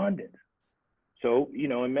there's abundance. So,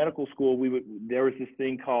 in medical school, there was this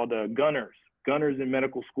thing called gunners in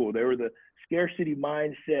medical school. They were the scarcity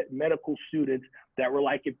mindset medical students that were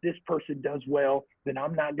like, if this person does well, then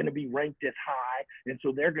I'm not going to be ranked as high. And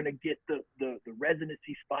so they're going to get the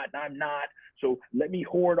residency spot and I'm not. So let me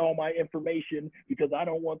hoard all my information because I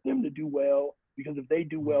don't want them to do well, because if they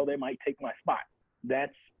do well, they might take my spot.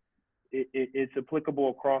 It's applicable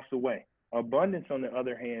across the way. Abundance, on the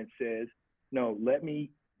other hand, says, no, let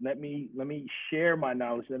me share my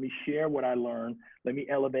knowledge. Let me share what I learned. Let me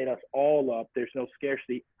elevate us all up. There's no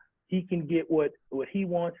scarcity. He can get what he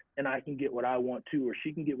wants and I can get what I want to, or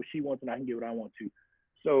she can get what she wants and I can get what I want to.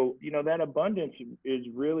 So, that abundance is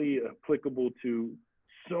really applicable to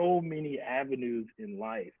so many avenues in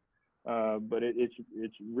life. But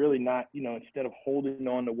it's really not, instead of holding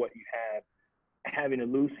on to what you have, having a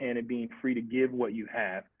loose hand and being free to give what you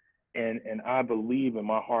have. And I believe in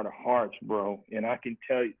my heart of hearts, bro, and I can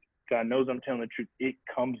tell you, God knows I'm telling the truth, it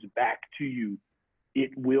comes back to you.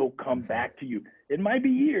 It will come back to you. It might be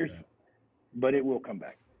years, but it will come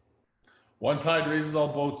back. One tide raises all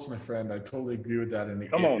boats, my friend. I totally agree with that. And it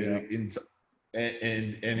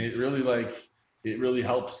really it really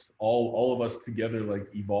helps all of us together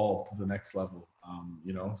evolve to the next level.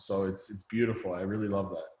 So it's beautiful. I really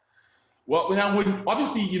love that. Well, now,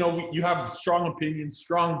 obviously, you have strong opinions,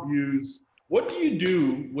 strong views. What do you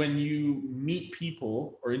do when you meet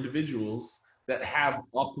people or individuals that have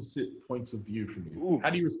opposite points of view from you?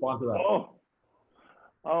 How do you respond to that?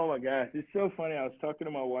 Oh my gosh, it's so funny. I was talking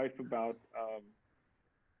to my wife about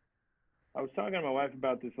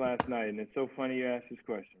this last night, and it's so funny you asked this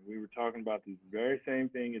question. We were talking about this very same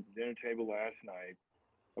thing at the dinner table last night,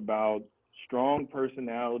 about strong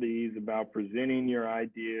personalities, about presenting your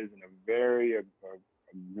ideas in a very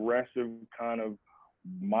aggressive kind of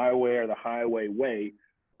my way or the highway way,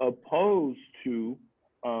 opposed to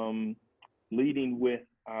leading with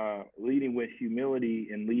leading with humility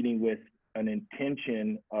and leading with an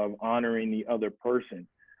intention of honoring the other person.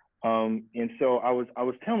 And so I was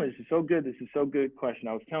telling her, this is so good. This is so good question.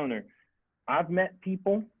 I was telling her, I've met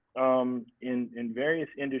people in various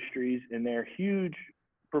industries, and they're huge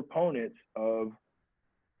proponents of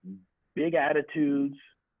big attitudes,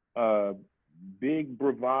 uh, big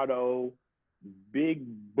bravado, big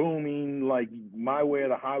booming, like my way or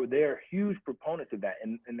the highway. They are huge proponents of that,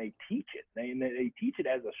 and they teach it. They teach it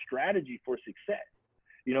as a strategy for success.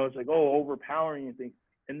 You know, it's like, oh, overpowering and things.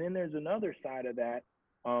 And then there's another side of that,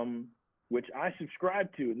 which I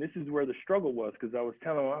subscribe to, and this is where the struggle was, because I was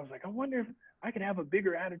telling them, I was like, I wonder if I could have a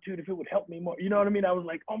bigger attitude, if it would help me more. You know what I mean? I was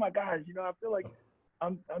like, oh my gosh, you know, I feel like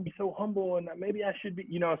I'm so humble, and maybe I should be,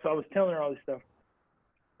 you know. So I was telling her all this stuff.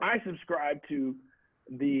 I subscribe to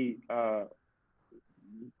the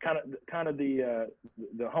kind of the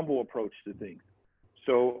humble approach to things.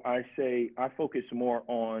 So I say I focus more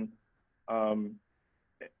on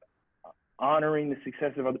honoring the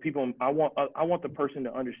success of other people. I want the person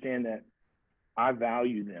to understand that I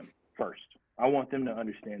value them first. I want them to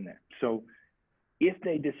understand that. So if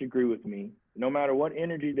they disagree with me, no matter what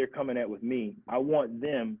energy they're coming at with me, I want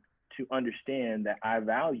them to understand that I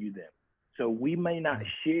value them. So we may not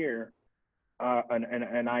share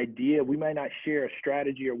an idea, we might not share a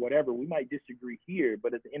strategy or whatever. We might disagree here,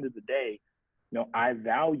 but at the end of the day, you know, I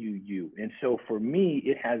value you. And so for me,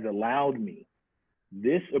 it has allowed me,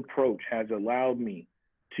 this approach has allowed me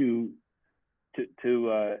to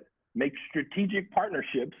make strategic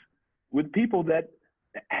partnerships with people that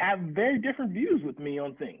have very different views with me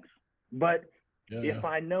on things. But if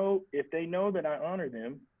they know that I honor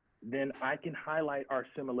them, then I can highlight our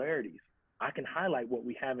similarities. I can highlight what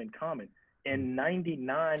we have in common. And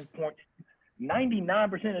 99% of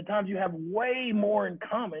the times you have way more in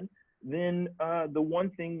common than the one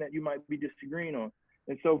thing that you might be disagreeing on.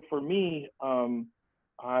 And so for me,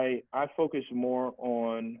 I focus more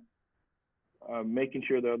on making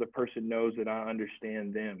sure the other person knows that I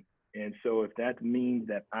understand them. And so if that means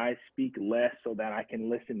that I speak less so that I can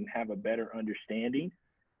listen and have a better understanding,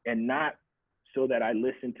 and not so that I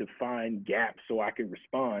listen to find gaps so I can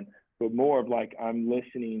respond, but more of like I'm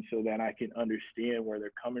listening so that I can understand where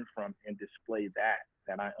they're coming from and display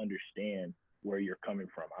that I understand where you're coming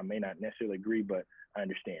from. I may not necessarily agree, but I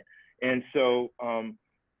understand. And so,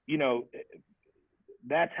 you know,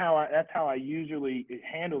 that's how I usually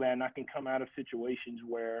handle that. And I can come out of situations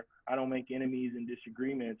where I don't make enemies and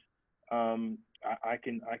disagreements. I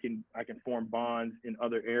can form bonds in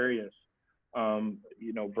other areas,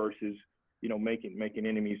 you know, versus, you know, making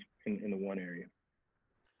enemies in the one area.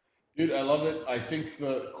 Dude, I love it. I think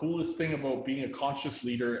the coolest thing about being a conscious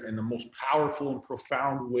leader, and the most powerful and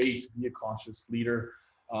profound way to be a conscious leader,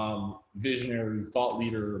 visionary, thought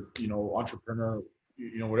leader, you know, entrepreneur,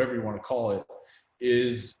 you know, whatever you want to call it,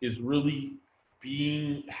 is really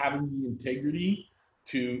having the integrity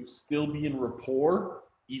to still be in rapport,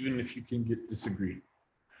 even if you can get disagreed.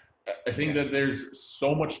 I think that there's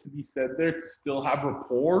so much to be said there to still have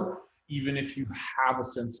rapport, even if you have a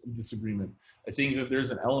sense of disagreement. I think that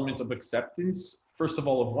there's an element of acceptance, first of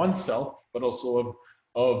all, of oneself, but also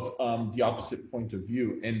of the opposite point of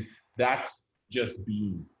view. And that's just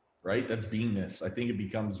being, right? That's beingness. I think it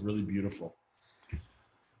becomes really beautiful.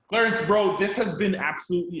 Clarence, bro, this has been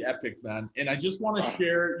absolutely epic, man. And I just want to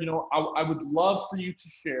share, you know, I would love for you to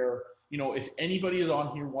share, you know, if anybody is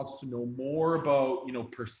on here wants to know more about, you know,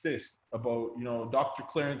 Persist, about, you know, Dr.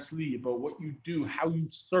 Clarence Lee, about what you do, how you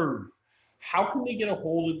serve, how can they get a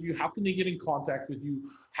hold of you? How can they get in contact with you?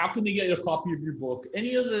 How can they get a copy of your book?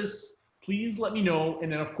 Any of this, please let me know.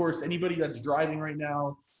 And then, of course, anybody that's driving right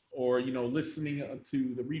now, or, you know, listening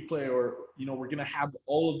to the replay, or, you know, we're going to have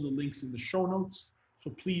all of the links in the show notes. So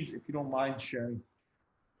please, if you don't mind sharing.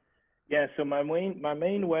 Yeah, so my main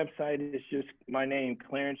website is just my name,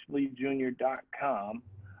 clarenceleejr.com,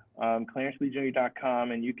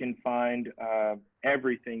 clarenceleejr.com, and you can find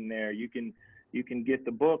everything there. You can get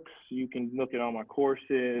the books, you can look at all my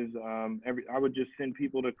courses. I would just send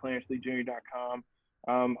people to clarenceleejr.com.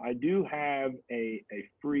 I do have a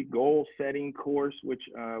free goal setting course, which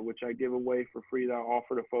I give away for free, that I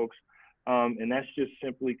offer to folks. And that's just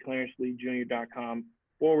simply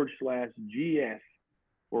clarenceleejr.com/GS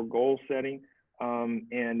for goal setting.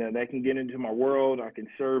 And they can get into my world. I can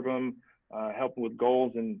serve them, help them with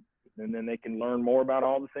goals, and then they can learn more about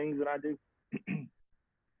all the things that I do.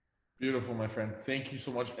 Beautiful, my friend. Thank you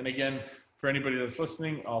so much. And again, for anybody that's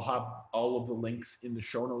listening, I'll have all of the links in the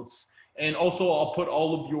show notes. And also, I'll put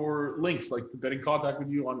all of your links, like to get in contact with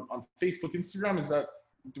you on Facebook, Instagram.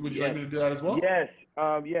 Would you like me to do that as well? Yes,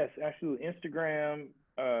 yes, absolutely. Instagram,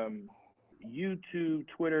 YouTube, to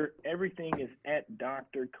Twitter, everything is at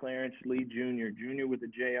Dr. Clarence Lee Jr., Jr. with a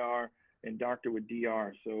JR and Doctor with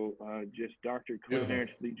DR. So just Dr.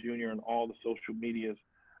 Clarence Lee Jr. on all the social medias.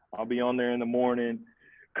 I'll be on there in the morning.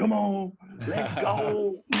 Come on, let's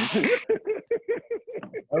go.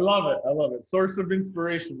 I love it. I love it. Source of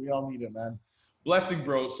inspiration. We all need it, man. Blessing,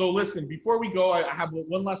 bro. So listen, before we go, I have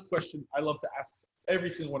one last question I love to ask every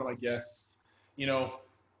single one of my guests. You know,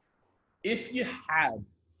 if you had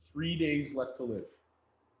 3 days left to live,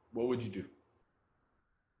 what would you do?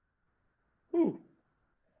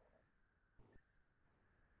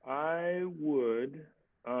 I would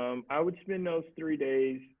spend those 3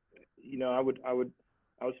 days, you know, I would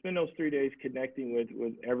spend those 3 days connecting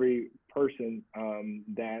with every person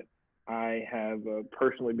that I have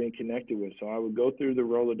personally been connected with. So I would go through the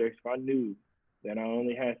Rolodex. If I knew that I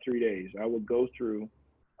only had 3 days, I would go through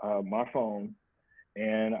my phone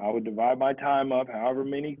and I would divide my time up. However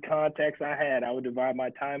many contacts I had, I would divide my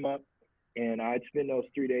time up, and I'd spend those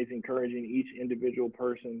 3 days encouraging each individual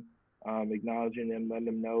person, acknowledging them, letting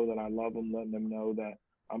them know that I love them, letting them know that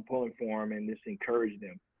I'm pulling for them, and just encourage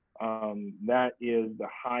them. That is the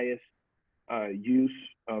highest use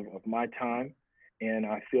of my time. And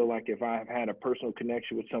I feel like if I've had a personal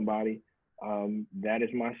connection with somebody, that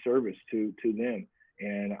is my service to them.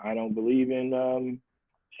 And I don't believe in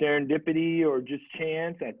serendipity or just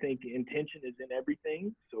chance. I think intention is in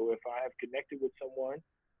everything. So if I have connected with someone,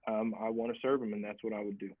 I want to serve them, and that's what I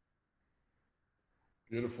would do.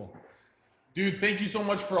 Beautiful. Dude, thank you so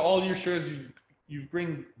much for all your shares. You've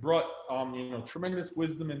brought tremendous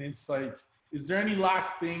wisdom and insight. Is there any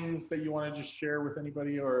last things that you want to just share with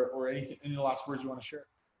anybody, or anything, any last words you want to share?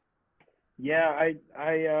 Yeah,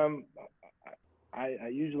 I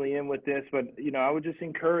usually end with this, but I would just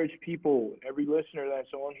encourage people, every listener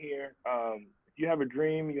that's on here, if you have a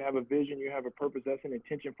dream, you have a vision, you have a purpose, that's an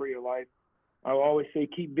intention for your life. I always say,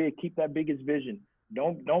 keep big, keep that biggest vision.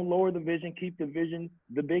 Don't lower the vision, keep the vision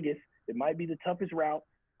the biggest. It might be the toughest route,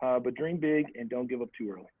 but dream big and don't give up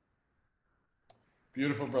too early.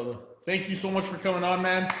 Beautiful, brother. Thank you so much for coming on,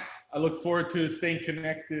 man. I look forward to staying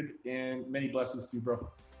connected, and many blessings to you, bro.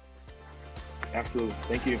 Absolutely.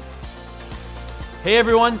 Thank you. Hey,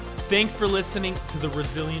 everyone. Thanks for listening to the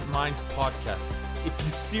Resilient Minds podcast. If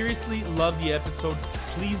you seriously love the episode,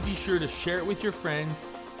 please be sure to share it with your friends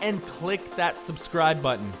and click that subscribe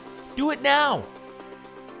button. Do it now.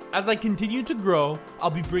 As I continue to grow, I'll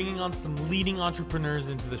be bringing on some leading entrepreneurs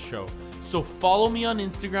into the show. So follow me on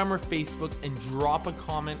Instagram or Facebook and drop a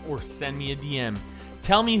comment or send me a DM.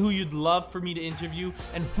 Tell me who you'd love for me to interview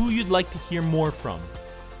and who you'd like to hear more from.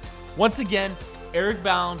 Once again, Eric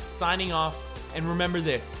Balance signing off. And remember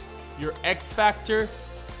this, your X factor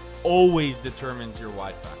always determines your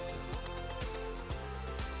Y factor.